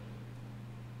heart.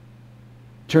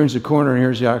 Turns the corner and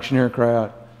hears the auctioneer cry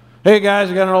out, hey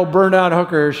guys, I got an old burned out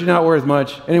hooker. She's not worth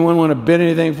much. Anyone want to bid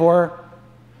anything for her?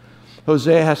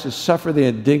 Hosea has to suffer the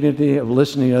indignity of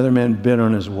listening to other men bid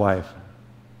on his wife.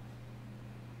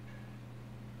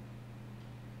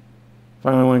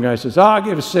 Finally, one guy says, I'll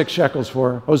give 6 shekels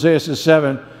for her. Hosea says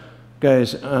 7.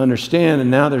 Guys understand, and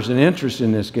now there's an interest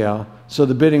in this gal. So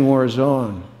the bidding war is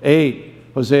on. 8.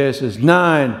 Hosea says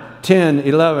 9, 10,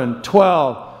 11,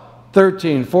 12,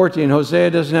 13, 14.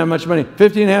 Hosea doesn't have much money.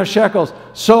 15.5 shekels.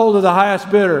 Sold to the highest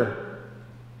bidder.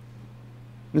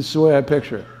 This is the way I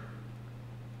picture it.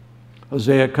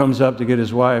 Hosea comes up to get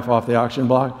his wife off the auction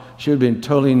block. She would have been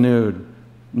totally nude,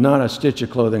 not a stitch of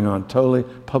clothing on, totally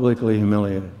publicly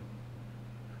humiliated.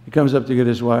 He comes up to get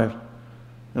his wife,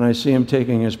 and I see him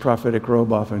taking his prophetic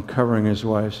robe off and covering his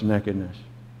wife's nakedness.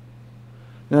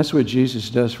 And that's what Jesus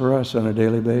does for us on a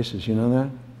daily basis. You know that?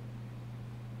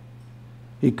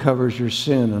 He covers your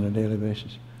sin on a daily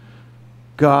basis.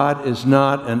 God is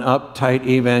not an uptight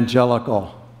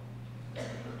evangelical.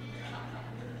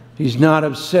 He's not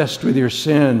obsessed with your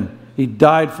sin. He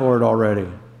died for it already.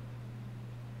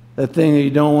 That thing that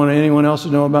you don't want anyone else to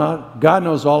know about, God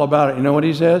knows all about it. You know what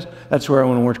he says? That's where I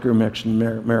want to work your next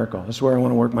miracle. That's where I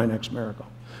want to work my next miracle.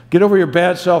 Get over your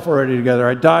bad self already together.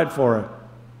 I died for it.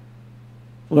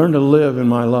 Learn to live in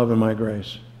my love and my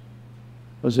grace.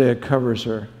 Hosea covers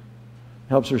her,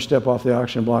 helps her step off the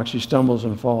auction block. She stumbles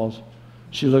and falls.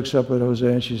 She looks up at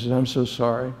Hosea and she says, I'm so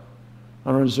sorry.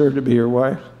 I don't deserve to be your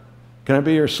wife. Can I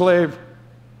be your slave?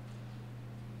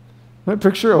 I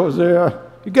picture Hosea.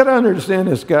 You got to understand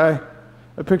this guy.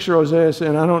 I picture Hosea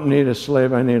saying, I don't need a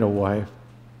slave, I need a wife.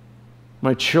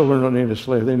 My children don't need a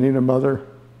slave, they need a mother.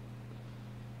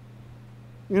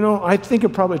 I think it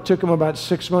probably took him about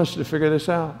 6 months to figure this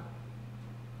out.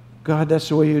 God, that's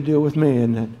the way you deal with me,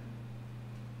 isn't it?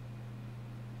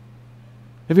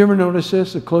 Have you ever noticed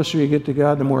this? The closer you get to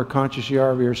God, the more conscious you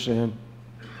are of your sin.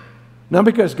 Not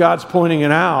because God's pointing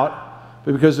it out,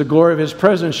 but because the glory of his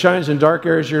presence shines in dark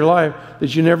areas of your life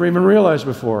that you never even realized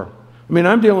before. I mean,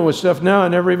 I'm dealing with stuff now I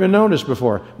never even noticed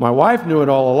before. My wife knew it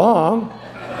all along.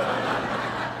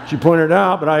 She pointed it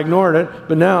out, but I ignored it.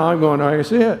 But now I'm going, I can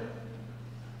see it.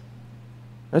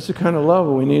 That's the kind of love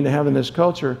we need to have in this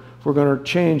culture if we're going to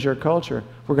change our culture,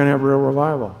 if we're going to have real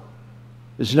revival.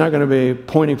 It's not going to be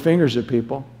pointing fingers at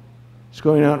people. It's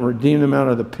going out and redeeming them out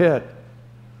of the pit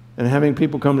and having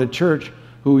people come to church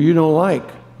who you don't like,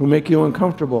 who make you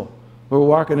uncomfortable, who are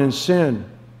walking in sin.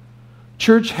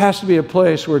 Church has to be a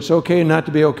place where it's okay not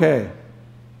to be okay.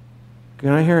 Can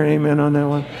I hear an amen on that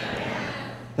one?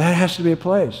 That has to be a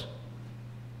place.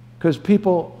 Because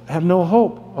people have no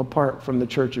hope apart from the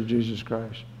Church of Jesus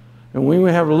Christ. And when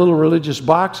we have little religious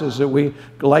boxes that we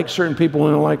like certain people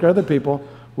and don't like other people,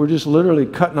 we're just literally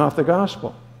cutting off the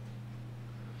gospel.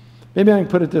 Maybe I can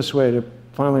put it this way to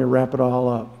finally wrap it all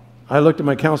up. I looked at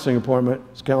my counseling appointment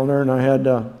calendar, and I had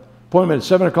an appointment at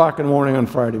 7 o'clock in the morning on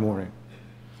Friday morning.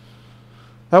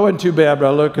 That wasn't too bad, but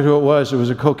I looked at who it was. It was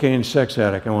a cocaine sex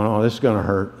addict. I went, oh, this is going to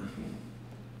hurt.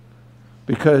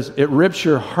 Because it rips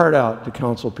your heart out to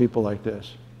counsel people like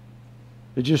this.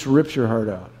 It just rips your heart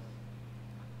out.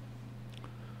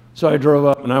 So I drove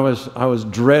up, and I was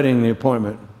dreading the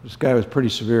appointment. This guy was pretty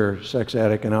severe, sex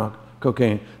addict and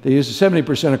cocaine. They use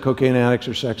 70% of cocaine addicts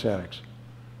are sex addicts.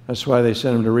 That's why they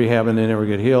send them to rehab and they never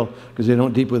get healed, because they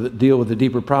don't deal with the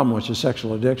deeper problem, which is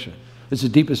sexual addiction. It's the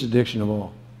deepest addiction of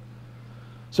all.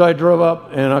 So I drove up,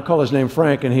 and I called his name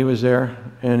Frank, and he was there,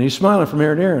 and he's smiling from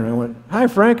ear to ear. And I went, hi,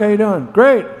 Frank, how you doing?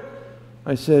 Great.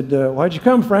 I said, why'd you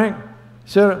come, Frank?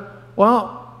 He said,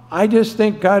 well, I just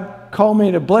think God called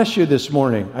me to bless you this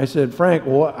morning. I said, Frank,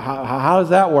 how does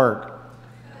that work?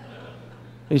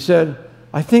 He said,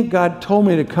 I think God told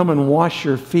me to come and wash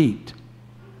your feet.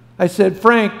 I said,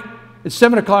 Frank, it's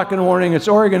 7 o'clock in the morning. It's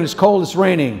Oregon. It's cold. It's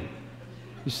raining.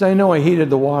 He said, I know I heated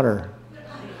the water.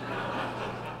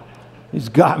 He's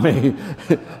got me.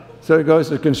 So he goes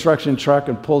to the construction truck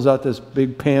and pulls out this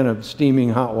big pan of steaming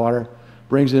hot water,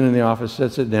 brings it in the office,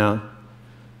 sets it down,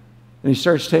 and he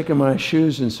starts taking my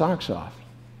shoes and socks off.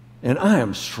 And I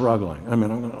am struggling. I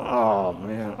mean, I'm going, oh,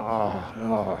 man,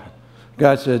 oh.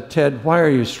 God said, Ted, why are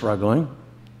you struggling?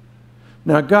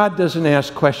 Now, God doesn't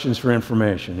ask questions for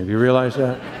information. Have you realized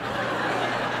that?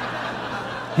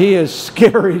 He is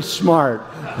scary smart,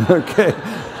 okay?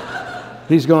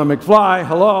 He's going, McFly,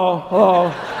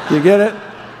 hello. Do you get it?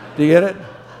 Do you get it?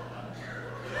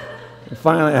 And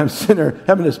finally, I'm sitting there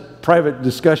having this private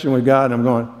discussion with God, and I'm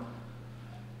going,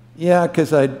 yeah,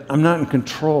 because I'm not in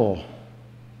control.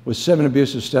 With 7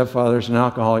 abusive stepfathers, an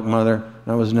alcoholic mother,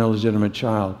 and I was an illegitimate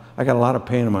child. I got a lot of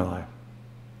pain in my life.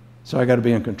 So I got to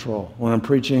be in control. When I'm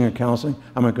preaching and counseling,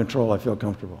 I'm in control. I feel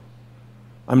comfortable.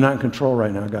 I'm not in control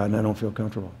right now, God, and I don't feel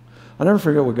comfortable. I'll never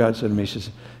forget what God said to me. He says,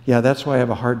 yeah, that's why I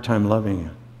have a hard time loving you.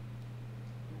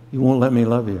 You won't let me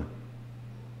love you.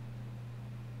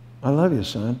 I love you,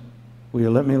 son. Will you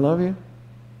let me love you?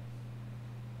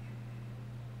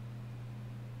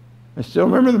 I still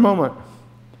remember the moment.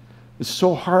 It's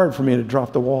so hard for me to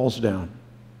drop the walls down.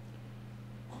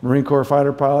 Marine Corps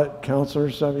fighter pilot, counselor,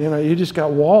 stuff, you just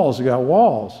got walls. You got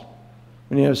walls.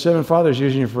 When you have 7 fathers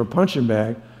using you for a punching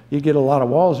bag, you get a lot of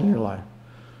walls in your life.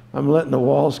 I'm letting the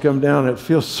walls come down. It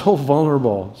feels so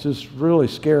vulnerable. It's just really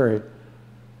scary.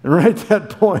 And right at that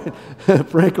point,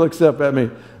 Frank looks up at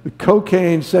me, the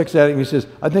cocaine sex addict, and he says,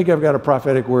 I think I've got a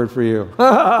prophetic word for you.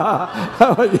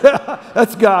 Yeah,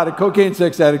 that's God. A cocaine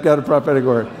sex addict got a prophetic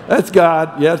word. That's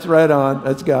God. Yes, right on.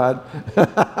 That's God.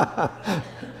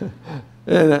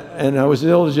 And I was an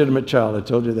illegitimate child. I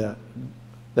told you that.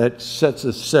 That sets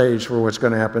the stage for what's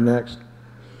going to happen next.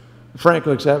 Frank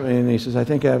looks at me and he says, I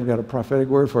think I've got a prophetic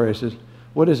word for you. I said,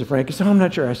 what is it, Frank? He said, I'm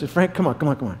not sure. I said, Frank, come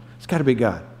on. It's got to be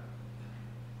God.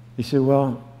 He said,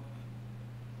 well,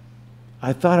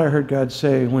 I thought I heard God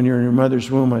say, when you're in your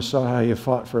mother's womb, I saw how you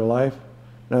fought for life,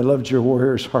 and I loved your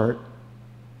warrior's heart.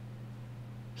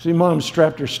 See, Mom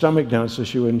strapped her stomach down so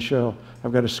she wouldn't show.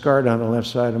 I've got a scar down the left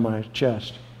side of my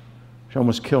chest. She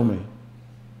almost killed me.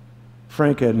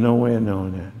 Frank had no way of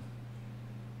knowing that.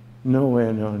 No way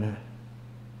of knowing that.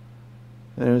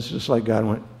 And it was just like God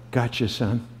went, gotcha,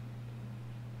 son.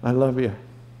 I love you.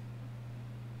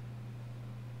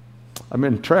 I've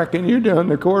been tracking you down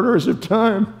the corridors of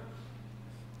time,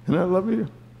 and I love you.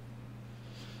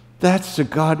 That's the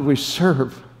God we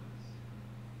serve.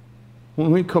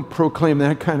 When we proclaim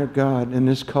that kind of God in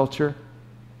this culture,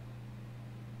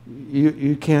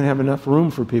 you can't have enough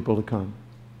room for people to come.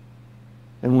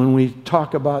 And when we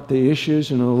talk about the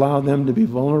issues and allow them to be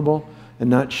vulnerable and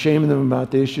not shame them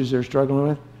about the issues they're struggling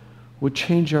with, we'll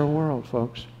change our world,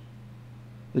 folks.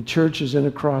 The church is in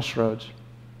a crossroads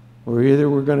where either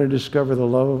we're going to discover the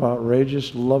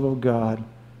outrageous love of God,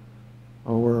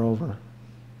 oh, we're over.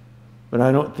 But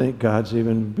I don't think God's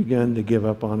even begun to give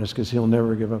up on us, because He'll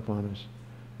never give up on us.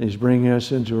 He's bringing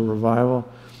us into a revival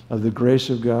of the grace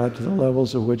of God to the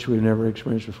levels of which we've never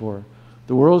experienced before.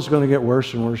 The world's going to get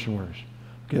worse and worse and worse.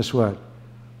 Guess what?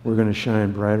 We're going to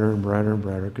shine brighter and brighter and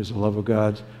brighter, because the love of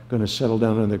God's going to settle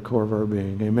down in the core of our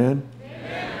being. Amen?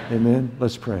 Amen. Amen.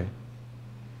 Let's pray.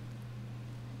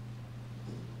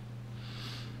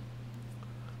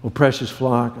 Well, precious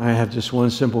flock, I have just one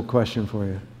simple question for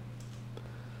you.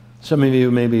 Some of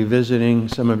you may be visiting.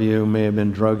 Some of you may have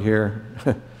been drugged here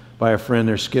by a friend.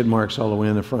 There's skid marks all the way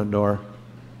in the front door.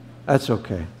 That's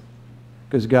okay,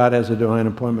 because God has a divine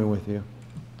appointment with you.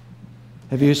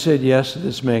 Have you said yes to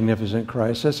this magnificent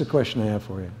Christ? That's the question I have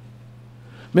for you.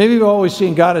 Maybe you've always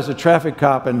seen God as a traffic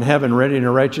cop in heaven ready to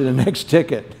write you the next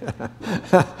ticket.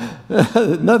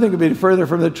 Nothing could be further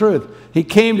from the truth. He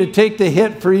came to take the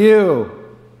hit for you.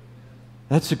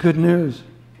 That's the good news.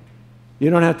 You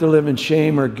don't have to live in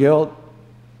shame or guilt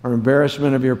or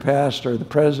embarrassment of your past or the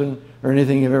present or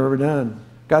anything you've ever done.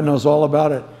 God knows all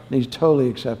about it, and He's totally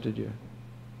accepted you.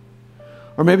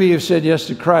 Or maybe you've said yes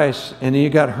to Christ and you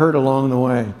got hurt along the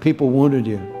way. People wounded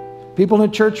you. People in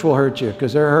the church will hurt you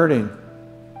because they're hurting.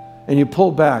 And you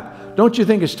pulled back. Don't you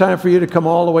think it's time for you to come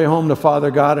all the way home to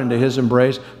Father God and to His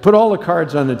embrace? Put all the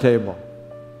cards on the table.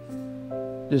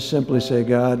 Just simply say,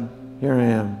 God, here I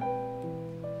am.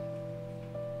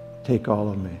 Take all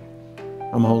of me.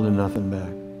 I'm holding nothing back.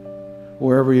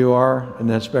 Wherever you are in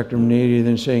that spectrum of need,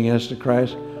 either saying yes to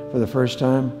Christ for the first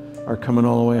time or coming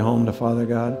all the way home to Father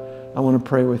God, I want to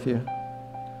pray with you.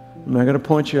 I'm not going to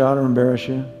point you out or embarrass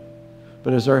you,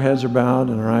 but as our heads are bowed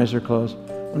and our eyes are closed,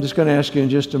 I'm just going to ask you in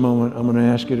just a moment, I'm going to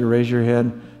ask you to raise your head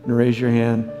and raise your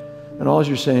hand. And all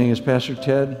you're saying is, Pastor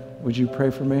Ted, would you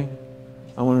pray for me?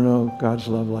 I want to know God's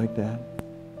love like that.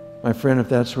 My friend, if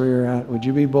that's where you're at, would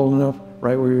you be bold enough,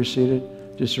 right where you're seated,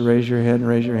 just to raise your head and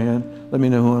raise your hand? Let me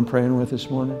know who I'm praying with this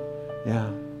morning.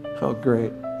 Yeah. Oh,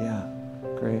 great. Yeah.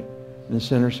 Great. In the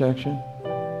center section?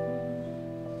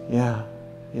 Yeah.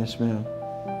 Yes, ma'am.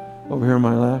 Over here on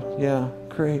my left? Yeah.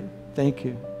 Great. Thank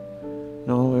you. And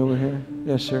all the way over here?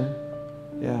 Yes, sir.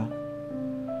 Yeah.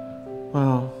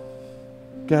 Wow.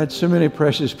 God, so many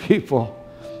precious people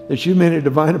that you made a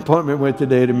divine appointment with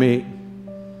today to meet.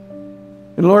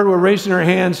 And Lord, we're raising our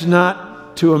hands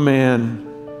not to a man,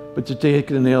 but to take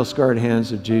the nail-scarred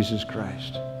hands of Jesus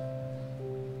Christ.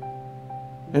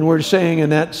 And we're saying in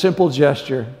that simple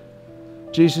gesture,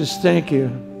 Jesus, thank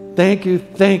you. Thank you,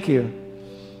 thank you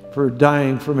for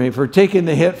dying for me, for taking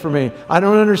the hit for me. I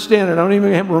don't understand it. I don't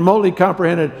even remotely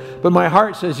comprehend it, but my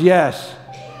heart says yes.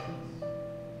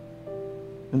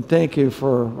 And thank you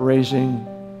for raising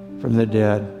from the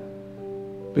dead.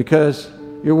 Because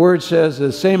your word says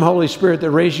the same Holy Spirit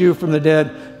that raised you from the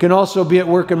dead can also be at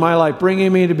work in my life,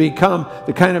 bringing me to become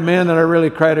the kind of man that I really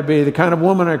cry to be, the kind of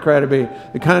woman I cry to be,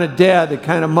 the kind of dad, the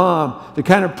kind of mom, the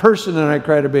kind of person that I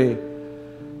cry to be.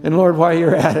 And Lord, while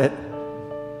you're at it,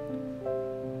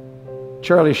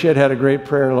 Charlie Shedd had a great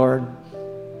prayer, Lord.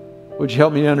 Would you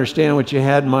help me to understand what you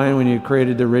had in mind when you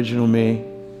created the original me?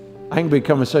 I can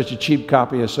become such a cheap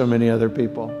copy of so many other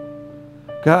people.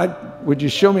 God, would you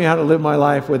show me how to live my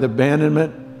life with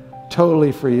abandonment,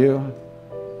 totally for you,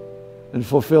 and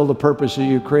fulfill the purpose that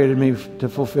you created me to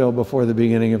fulfill before the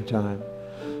beginning of time.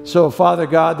 So, Father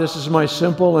God, this is my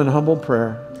simple and humble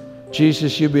prayer.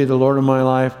 Jesus, you be the Lord of my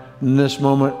life in this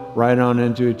moment, right on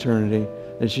into eternity.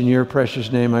 It's in your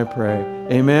precious name I pray.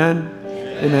 Amen?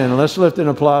 Amen. Amen. Let's lift an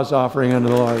applause offering unto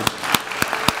the Lord.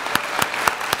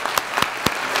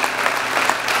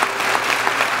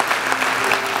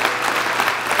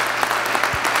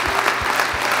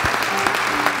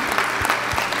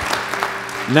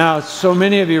 Now, so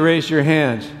many of you raised your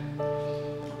hands.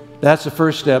 That's the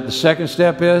first step. The second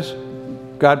step is,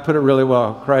 God put it really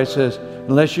well. Christ says,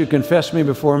 unless you confess me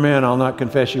before men, I'll not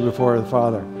confess you before the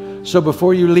Father. So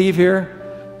before you leave here,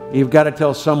 you've got to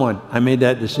tell someone, I made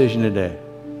that decision today.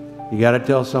 You got to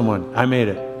tell someone, I made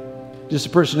it. Just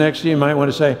the person next to you might want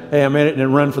to say, hey, I made it, and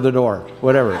then run for the door.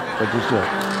 Whatever, but just do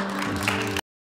it.